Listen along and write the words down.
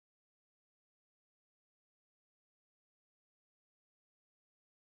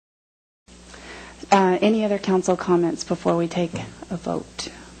Any other council comments before we take a vote?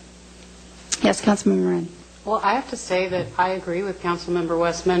 Yes, Councilmember Moran. Well, I have to say that I agree with Councilmember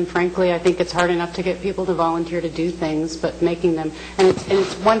Westman. Frankly, I think it's hard enough to get people to volunteer to do things, but making them, and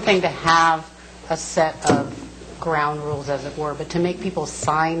it's one thing to have a set of ground rules, as it were, but to make people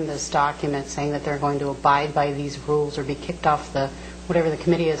sign this document saying that they're going to abide by these rules or be kicked off the whatever the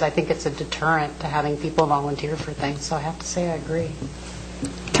committee is, I think it's a deterrent to having people volunteer for things. So I have to say I agree.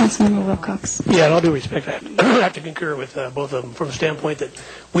 Councilmember Wilcox. Yeah, in all due respect, I have to concur with both of them from the standpoint that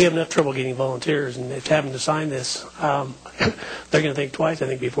we have enough trouble getting volunteers, and if having to sign this, they're going to think twice, I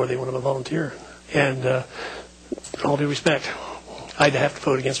think, before they want to volunteer. And in all due respect, I'd have to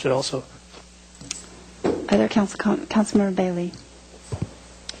vote against it also. Other Councilmember Bailey.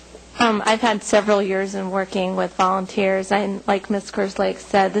 I've had several years in working with volunteers, and like Ms. Kerslake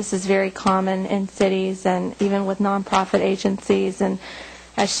said, this is very common in cities and even with nonprofit agencies. And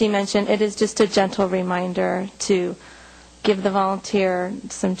as she mentioned, it is just a gentle reminder to give the volunteer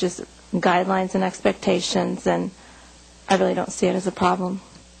some just guidelines and expectations, and I really don't see it as a problem.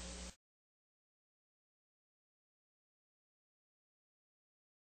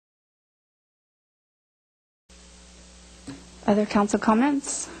 Other council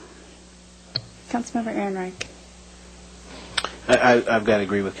comments? Councilmember Ehrenreich. I've got to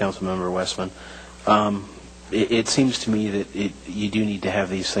agree with Councilmember Westman. It seems to me that you do need to have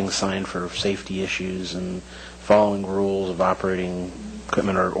these things signed for safety issues and following rules of operating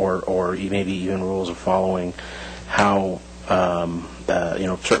equipment, or maybe even rules of following how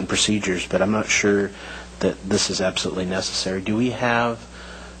certain procedures. But I'm not sure that this is absolutely necessary. Do we have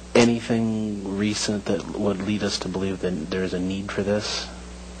anything recent that would lead us to believe that there is a need for this?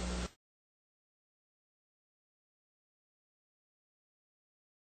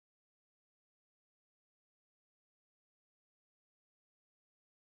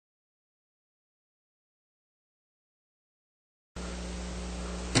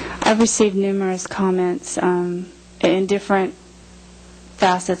 I've received numerous comments in different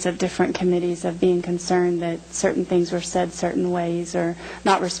facets of different committees of being concerned that certain things were said certain ways or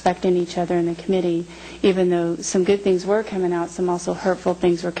not respecting each other in the committee, even though some good things were coming out, some also hurtful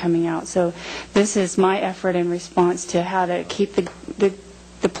things were coming out. So this is my effort in response to how to keep the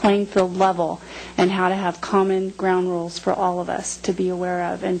playing field level and how to have common ground rules for all of us to be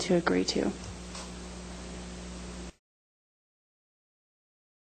aware of and to agree to.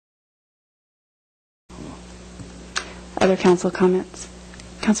 Other council comments?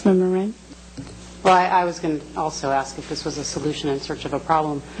 Councilmember Moran? Well, I was going to also ask if this was a solution in search of a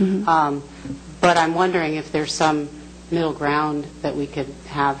problem. Mm-hmm. But I'm wondering if there's some middle ground that we could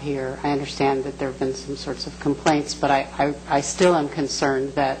have here. I understand that there have been some sorts of complaints, but I still am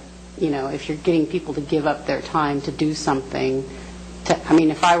concerned that, if you're getting people to give up their time to do something,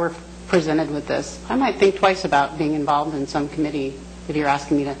 if I were presented with this, I might think twice about being involved in some committee if you're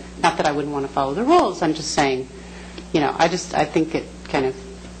asking me to, not that I wouldn't want to follow the rules, I'm just saying, I think it kind of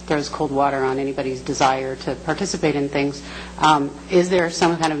throws cold water on anybody's desire to participate in things. Is there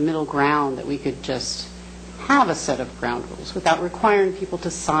some kind of middle ground that we could just have a set of ground rules without requiring people to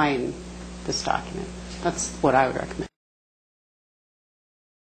sign this document? That's what I would recommend.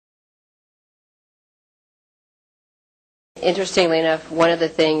 Interestingly enough, one of the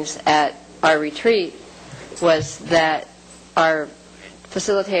things at our retreat was that our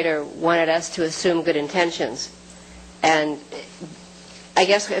facilitator wanted us to assume good intentions. And I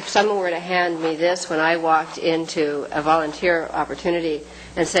guess if someone were to hand me this when I walked into a volunteer opportunity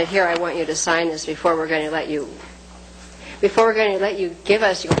and said, here, I want you to sign this before we're going to let you give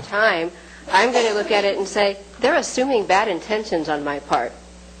us your time, I'm going to look at it and say, they're assuming bad intentions on my part.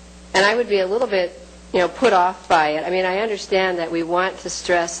 And I would be a little bit, put off by it. I understand that we want to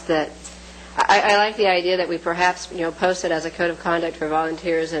stress that. I like the idea that we perhaps, post it as a code of conduct for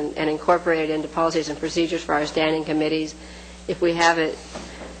volunteers and incorporate it into policies and procedures for our standing committees if we have it.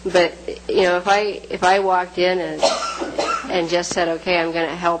 But, if I walked in and just said, okay, I'm going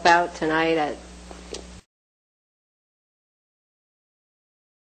to help out tonight at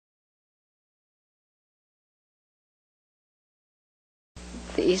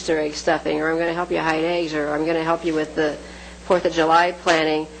the Easter egg stuffing, or I'm going to help you hide eggs, or I'm going to help you with the 4th of July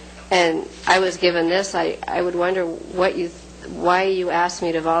planning, and I was given this, I would wonder why you asked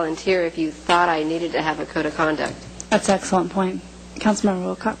me to volunteer if you thought I needed to have a code of conduct. That's an excellent point. Councilmember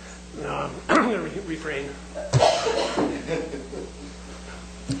Wilcox? No, I'm going to refrain.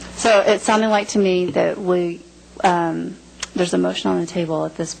 So it sounded like to me that there's a motion on the table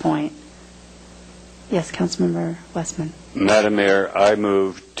at this point. Yes, Councilmember Westman. Madam Mayor, I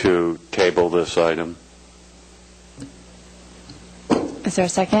move to table this item. Is there a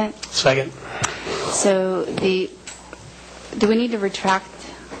second? Second. So do we need to retract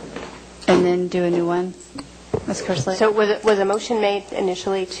and then do a new one? Ms. Kerslake? So was a motion made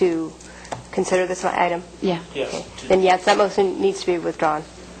initially to consider this item? Yeah. Yes. Then yes, that motion needs to be withdrawn.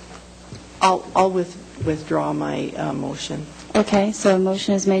 I'll withdraw my motion. Okay, so a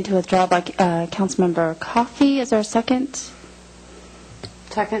motion is made to withdraw by Councilmember Coffey. Is there a second?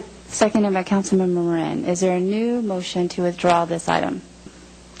 Second? Seconded by Councilmember Marin. Is there a new motion to withdraw this item?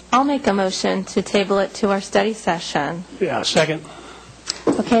 I'll make a motion to table it to our study session. Yeah, second.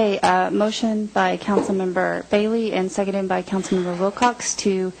 Okay, motion by Councilmember Bailey and seconded by Councilmember Wilcox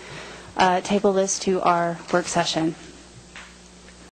to table this to our work session.